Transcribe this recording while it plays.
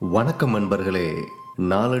வணக்கம் நண்பர்களே.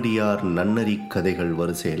 நாலடியார் நன்னறி கதைகள்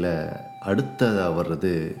வரிசையில் அடுத்ததாக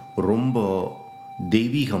வர்றது ரொம்ப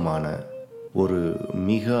தெய்வீகமான ஒரு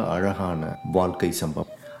மிக அழகான வாழ்க்கை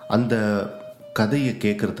சம்பவம். அந்த கதையை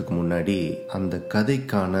கேட்குறதுக்கு முன்னாடி அந்த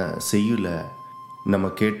கதைக்கான செய்யுளை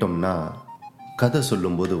நம்ம கேட்டோம்னா கதை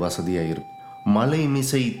சொல்லும்போது வசதியாக இருக்கும்.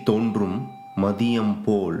 மலைமிசை தோன்றும் மதியம்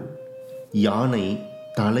போல் யானை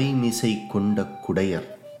தலைமிசை கொண்ட குடையர்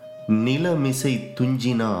நிலமிசை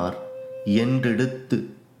துஞ்சினார் என்றெடுத்து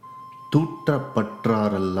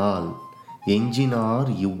தூற்றப்பற்றாரல்லால் எஞ்சினார்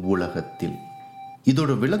இவ்வுலகத்தில்.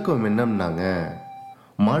 இதோட விளக்கம் என்னன்னாங்க,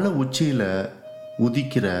 மலை உச்சியில்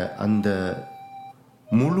உதிக்கிற அந்த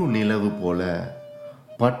முழு நிலவு போல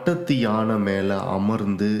பட்டத்து யானை மேலே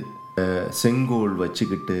அமர்ந்து செங்கோல்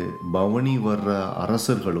வச்சுக்கிட்டு பவனி வர்ற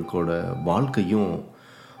அரசர்களுக்கோட வாழ்க்கையும்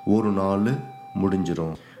ஒரு நாள்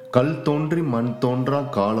முடிஞ்சிடும். கல் தோன்றி மண் தோன்றா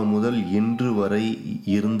காலம் முதல் இன்று வரை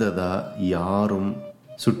இருந்ததா யாரும்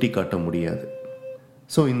சுட்டி காட்ட முடியாது.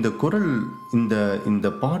 ஸோ இந்த குரல் இந்த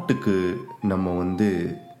பாட்டுக்கு நம்ம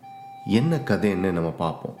என்ன கதைன்னு நம்ம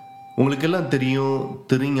பார்ப்போம். உங்களுக்கெல்லாம் தெரியும்,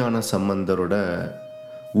 திருஞான சம்பந்தரோட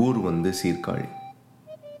ஊர் சீர்காழி.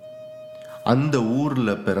 அந்த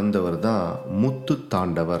ஊரில் பிறந்தவர் தான் முத்து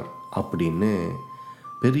தாண்டவர் அப்படின்னு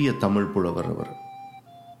பெரிய தமிழ் புலவர்.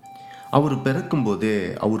 அவர் பிறக்கும்போதே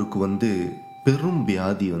அவருக்கு பெரும்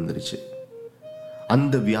வியாதி வந்துருச்சு.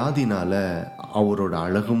 அந்த வியாதினால அவரோட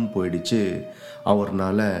அழகும் போயிடுச்சு.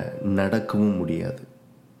 அவர்னால நடக்கவும் முடியாது.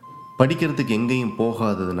 படிக்கிறதுக்கு எங்கேயும்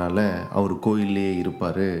போகாததுனால அவர் கோயிலே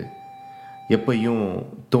இருப்பார். எப்பையும்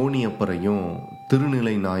தோணியப்பரையும்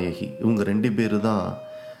திருநிலை நாயகி இவங்க 2 பேர் தான்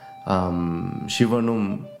சிவனும்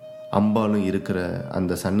அம்பாலும் இருக்கிற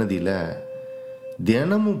அந்த சன்னதியில்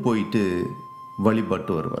தினமும் போயிட்டு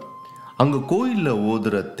வழிபட்டு வருவார். அங்கே கோயிலில்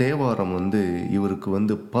ஓதுற தேவாரம்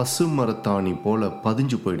இவருக்கு பசு மரத்தாணி போல்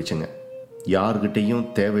பதிஞ்சு போயிடுச்சுங்க. யார்கிட்டையும்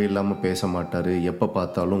தேவையில்லாமல் பேச மாட்டார். எப்போ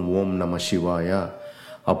பார்த்தாலும் ஓம் நம சிவாயா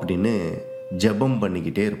அப்படின்னு ஜெபம்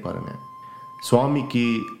பண்ணிக்கிட்டே இருப்பாருங்க. சுவாமிக்கு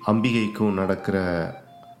அம்பிகைக்கும் நடக்கிற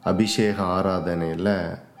அபிஷேக ஆராதனையில்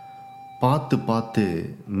பார்த்து பார்த்து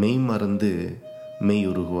மெய் மறந்து மெய்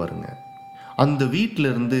உருகுவாருங்க. அந்த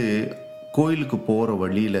வீட்டிலேருந்து கோயிலுக்கு போகிற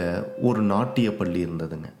வழியில் ஒரு நாட்டிய பள்ளி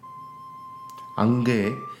இருந்ததுங்க. அங்கே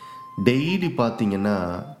டெய்லி பார்த்தீங்கன்னா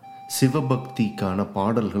சிவபக்திக்கான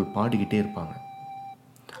பாடல்கள் பாடிக்கிட்டே இருப்பாங்க.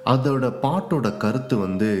 அதோட பாட்டோட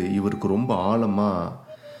கருத்து இவருக்கு ரொம்ப ஆழமாக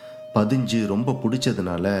பதிஞ்சு ரொம்ப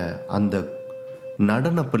பிடிச்சதுனால அந்த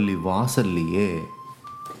நடனப்பள்ளி வாசல்லையே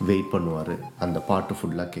வெயிட் பண்ணுவார். அந்த பாட்டு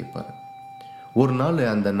ஃபுல்லாக கேட்பார். ஒரு நாள்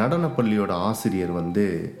அந்த நடனப்பள்ளியோட ஆசிரியர்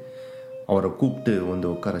அவரை கூப்பிட்டு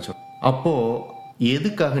உட்கார சொன்னார். அப்போது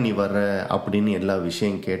எதுக்காக நீ வர்ற அப்படின்னு எல்லா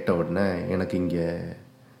விஷயம் கேட்ட உடனே, எனக்கு இங்கே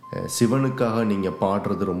சிவனுக்காக நீங்கள்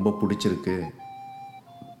பாடுறது ரொம்ப பிடிச்சிருக்கு,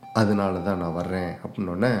 அதனால தான் நான் வர்றேன்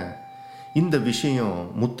அப்படின்னோடனே இந்த விஷயம்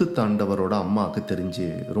முத்து தாண்டவரோட அம்மாவுக்கு தெரிஞ்சு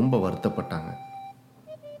ரொம்ப வருத்தப்பட்டாங்க.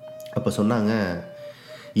 அப்போ சொன்னாங்க,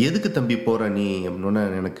 எதுக்கு தம்பி போகிற நீ அப்படின்னோடனே,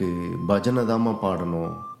 எனக்கு பஜனை தாம்மா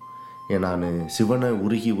பாடணும், நான் சிவனை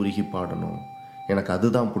உருகி உருகி பாடணும், எனக்கு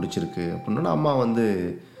அதுதான் பிடிச்சிருக்கு அப்படின்னோடனே அம்மா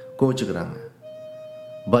கோவிச்சுக்கிறாங்க.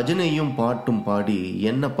 பஜனையும் பாட்டும் பாடி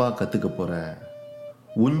என்னப்பா கற்றுக்க போகிற,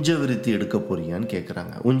 உஞ்ச விருத்தி எடுக்க போறியான்னு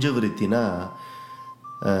கேட்குறாங்க. உஞ்ச விருத்தினா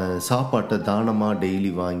சாப்பாட்டை தானமாக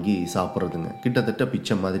டெய்லி வாங்கி சாப்பிட்றதுங்க. கிட்டத்தட்ட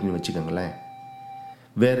பிச்சை மாதிரின்னு வச்சுக்கோங்களேன்.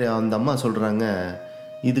 வேறு அந்த அம்மா சொல்கிறாங்க,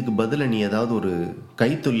 இதுக்கு பதிலாக நீ ஏதாவது ஒரு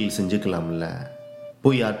கைத்தொழில் செஞ்சுக்கலாம்ல,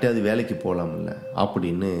 போய் யார்ட்டையாவது வேலைக்கு போகலாம்ல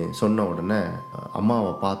அப்படின்னு சொன்ன உடனே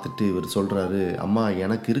அம்மாவை பார்த்துட்டு இவர் சொல்கிறாரு, அம்மா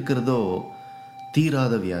எனக்கு இருக்கிறதோ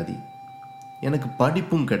தீராத வியாதி, எனக்கு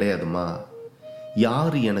படிப்பும் கிடையாதுமா,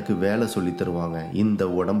 யார் எனக்கு வேலை சொல்லி தருவாங்க இந்த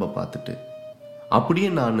உடம்பை பார்த்துட்டு, அப்படியே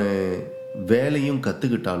நான் வேலையும்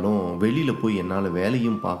கற்றுக்கிட்டாலும் வெளியில் போய் என்னால்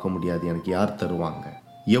வேலையும் பார்க்க முடியாது, எனக்கு யார் தருவாங்க,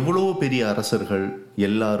 எவ்வளோ பெரிய அரசர்கள்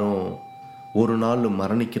எல்லாரும் ஒரு நாள்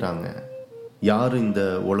மரணிக்கிறாங்க, யாரும் இந்த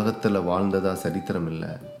உலகத்தில் வாழ்ந்ததா சரித்திரம்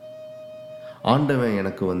இல்லை, ஆண்டவன்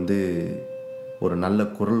எனக்கு ஒரு நல்ல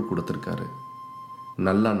குரல் கொடுத்துருக்காரு,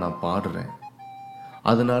 நல்லா நான் பாடுறேன்,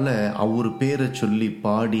 அதனால் அவர் பேரை சொல்லி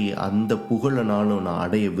பாடி அந்த புகழை நானும் நான்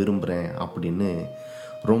அடைய விரும்புகிறேன் அப்படின்னு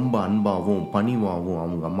ரொம்ப அன்பாகவும் பணிவாகவும்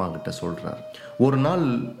அவங்க அம்மா கிட்ட சொல்கிறார். ஒரு நாள்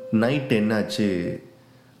நைட் என்னாச்சு,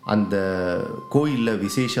 அந்த கோயிலில்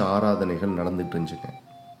விசேஷ ஆராதனைகள் நடந்துட்டு இருந்துச்சுங்க.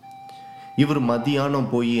 இவர்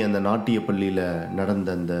மதியானம் போய் அந்த நாட்டிய பள்ளியில்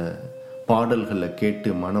நடந்த அந்த பாடல்களை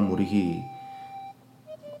கேட்டு மனமுருகி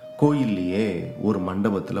கோயில்லையே ஒரு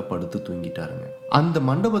மண்டபத்தில் படுத்து தூங்கிட்டாருங்க. அந்த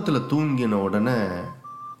மண்டபத்தில் தூங்கின உடனே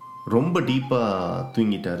ரொம்ப டீப்பாக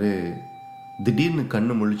தூங்கிட்டாரு. திடீர்னு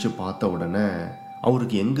கண்ணு முழிச்சு பார்த்த உடனே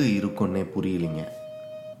அவருக்கு எங்கே இருக்குன்னே புரியலைங்க.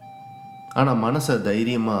 ஆனால் மனசை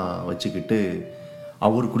தைரியமாக வச்சுக்கிட்டு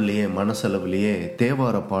அவருக்குள்ளேயே மனசளவுலேயே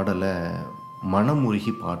தேவார பாடலை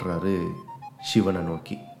மனமுருகி பாடுறாரு சிவனை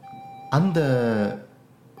நோக்கி. அந்த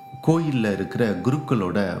கோயிலில் இருக்கிற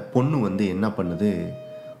குருக்களோட பொண்ணு என்ன பண்ணுது,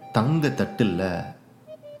 தங்க தட்டில்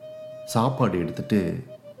சாப்பாடு எடுத்துட்டு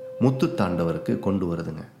முத்துத்தாண்டவருக்கு கொண்டு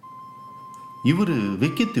வருதுங்க. இவர்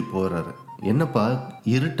வெக்கித்து போகிறாரு. என்னப்பா,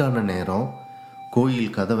 இருட்டான நேரம்,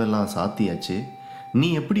 கோயில் கதவெல்லாம் சாத்தியாச்சு, நீ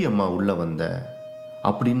எப்படி அம்மா உள்ளே வந்த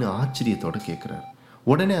அப்படின்னு ஆச்சரியத்தோடு கேட்குறாரு.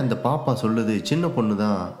 உடனே அந்த பாப்பா சொல்லுது, சின்ன பொண்ணு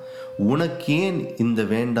தான், உனக்கேன் இந்த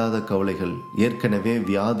வேண்டாத கவலைகள், ஏற்கனவே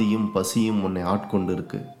வியாதியும் பசியும் உன்னை ஆட்கொண்டு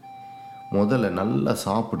இருக்கு, முதல்ல நல்லா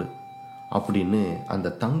சாப்பிடு அப்படின்னு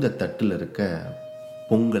அந்த தங்க தட்டில் இருக்க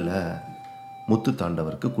பொங்கலை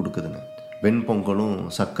முத்துத்தாண்டவருக்கு கொடுக்குதுங்க. வெண்பொங்கலும்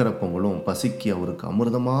சக்கரை பொங்கலும் பசிக்கு அவருக்கு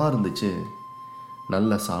அமிர்தமாக இருந்துச்சு.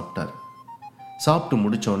 நல்லா சாப்பிட்டார். சாப்பிட்டு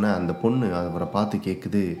முடித்தோடனே அந்த பொண்ணு அவரை பார்த்து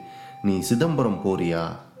கேட்குது, நீ சிதம்பரம் போறியா,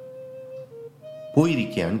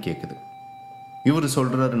 போயிருக்கியான்னு கேட்குது. இவர்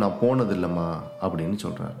சொல்கிறாரு, நான் போனதில்லைம்மா அப்படின்னு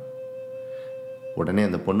சொல்கிறார். உடனே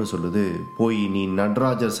அந்த பொண்ணு சொல்லுது, போய் நீ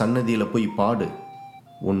நடராஜர் சன்னதியில் போய் பாடு,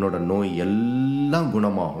 உன்னோட நோய் எல்லாம்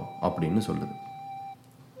குணமாகும் அப்படின்னு சொல்லுது.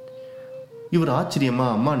 இவர் ஆச்சரியமா,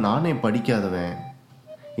 அம்மா நானே படிக்காதவன்,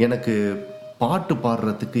 எனக்கு பாட்டு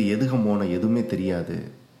பாடுறதுக்கு எதுகமோன எதுவுமே தெரியாது,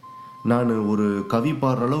 நான் ஒரு கவி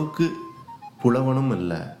பாடுற அளவுக்கு புலவனும்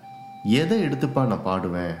இல்லை, எதை எடுத்துப்பா நான்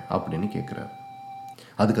பாடுவேன் அப்படின்னு கேட்குறார்.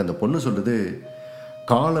 அதுக்கு அந்த பொண்ணு சொல்லுது,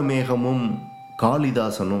 காலமேகமும்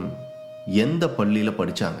காளிதாசனும் எந்த பள்ளியில்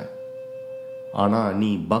படித்தாங்க, ஆனால் நீ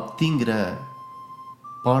பக்திங்கிற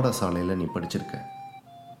பாடசாலையில் நீ படிச்சிருக்க,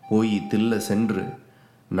 போய் தில்லை சென்று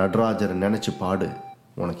நடராஜரை நினச்சி பாடு,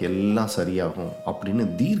 உனக்கு எல்லாம் சரியாகும் அப்படின்னு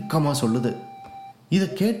தீர்க்கமாக சொல்லுது. இதை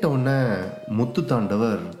கேட்டவுடனே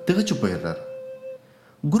முத்துத்தாண்டவர் திகைச்சு போயிடுறார்.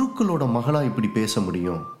 குருக்களோட மகளா இப்படி பேச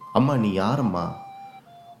முடியும்? அம்மா நீ யாரம்மா?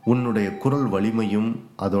 உன்னுடைய குரல் வலிமையும்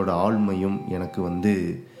அதோட ஆழ்மையும் எனக்கு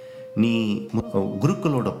நீ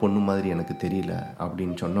குருக்களோட பொண்ணு மாதிரி எனக்கு தெரியல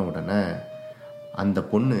அப்படின்னு சொன்ன உடனே அந்த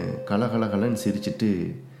பொண்ணு கலகலகலன்னு சிரிச்சிட்டு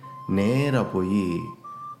நேராக போய்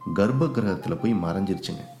கர்ப்ப கிரகத்தில் போய்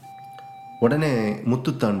மறைஞ்சிருச்சுங்க. உடனே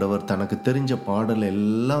முத்துத்தாண்டவர் தனக்கு தெரிஞ்ச பாடல்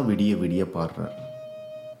எல்லாம் விடிய விடிய பாடுறார்.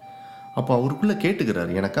 அப்போ அவருக்குள்ளே கேட்டுக்கிறார்,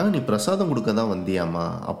 எனக்காக நீ பிரசாதம் கொடுக்க தான் வந்தியாமா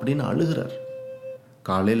அப்படின்னு அழுகிறார்.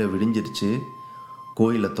 காலையில் விடிஞ்சிருச்சு,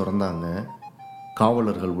 கோயிலை திறந்தாங்க.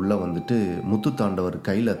 காவலர்கள் உள்ளே வந்துட்டு முத்துத்தாண்டவர்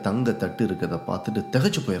கையில் தங்க தட்டு இருக்கிறத பார்த்துட்டு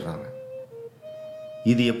திகைச்சு போயிடுறாங்க.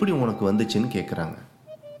 இது எப்படி உனக்கு வந்துச்சுன்னு கேட்குறாங்க.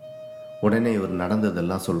 உடனே இவர்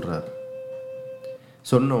நடந்ததெல்லாம் சொல்கிறார்.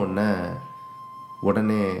 சொன்ன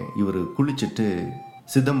உடனே இவர் குளிச்சுட்டு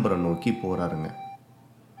சிதம்பரம் நோக்கி போகிறாருங்க.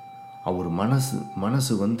 அவர்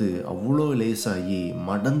மனசு அவ்வளோ லேசாகி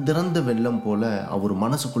மடந்திறந்த வெள்ளம் போல் அவர்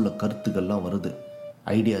மனசுக்குள்ள கருத்துக்கள்லாம் வருது,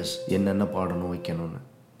 ஐடியாஸ் என்னென்ன பாடணும் வைக்கணும்னு.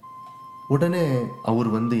 உடனே அவர்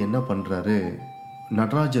என்ன பண்ணுறாரு,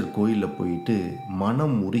 நடராஜர் கோயிலில் போயிட்டு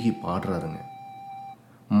மனம் உருகி பாடுறாருங்க.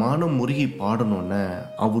 மனம் உருகி பாடணுன்னே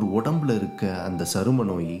அவர் உடம்புல இருக்க அந்த சரும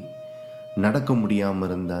நோய், நடக்க முடியாமல்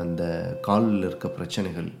இருந்த அந்த காலில் இருக்க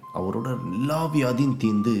பிரச்சனைகள், அவரோட எல்லா வியாதியும்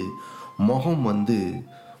தீர்ந்து முகம்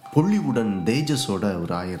பொள்ளிவுடன் தேஜஸோட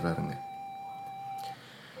அவர் ஆயிடுறாருங்க.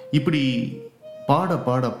 இப்படி பாட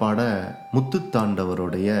பாட பாட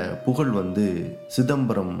முத்துத்தாண்டவருடைய புகழ்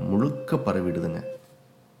சிதம்பரம் முழுக்க பரவிடுதுங்க.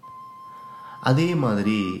 அதே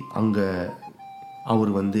மாதிரி அங்கே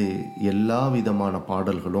அவர் எல்லா விதமான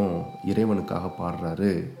பாடல்களும் இறைவனுக்காக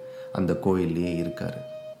பாடுறாரு, அந்த கோயில்லையே இருக்கார்.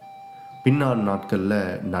 பின்னால் நாட்களில்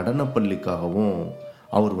நடனப்பள்ளிக்காகவும்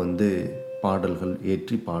அவர் பாடல்கள்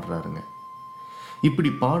ஏற்றி பாடுறாருங்க. இப்படி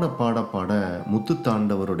பாட பாட பாட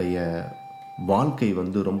முத்துத்தாண்டவருடைய வாழ்க்கை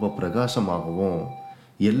ரொம்ப பிரகாசமாகவும்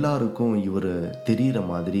எல்லாருக்கும் இவர் தெரிகிற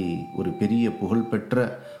மாதிரி ஒரு பெரிய புகழ்பெற்ற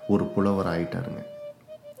ஒரு புலவர் ஆயிட்டாருங்க.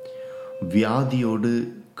 வியாதியோடு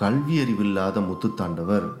கல்வி அறிவில்லாத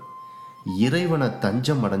முத்துத்தாண்டவர் இறைவனை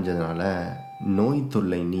தஞ்சம் அடைஞ்சதுனால நோய்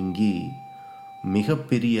தொல்லை நீங்கி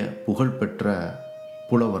மிகப்பெரிய புகழ்பெற்ற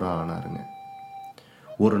புலவராக ஆனாருங்க.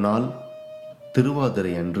 ஒரு நாள்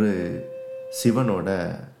திருவாதிரை அன்று சிவனோட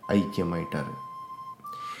ஐக்கியமாயிட்டார்.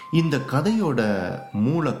 இந்த கதையோட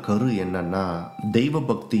மூலக்கரு என்னன்னா, தெய்வ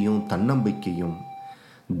பக்தியும் தன்னம்பிக்கையும்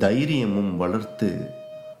தைரியமும் வளர்த்து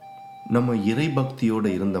நம்ம இறை பக்தியோடு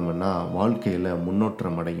இருந்தோம்னா வாழ்க்கையில்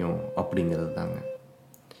முன்னேற்றம் அடையும் அப்படிங்கிறது தாங்க.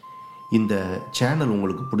 இந்த சேனல்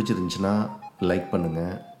உங்களுக்கு பிடிச்சிருந்துச்சுன்னா லைக்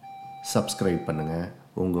பண்ணுங்கள், சப்ஸ்கிரைப் பண்ணுங்கள்,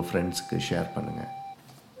 உங்கள் ஃப்ரெண்ட்ஸுக்கு ஷேர் பண்ணுங்கள்.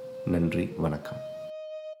 நன்றி, வணக்கம்.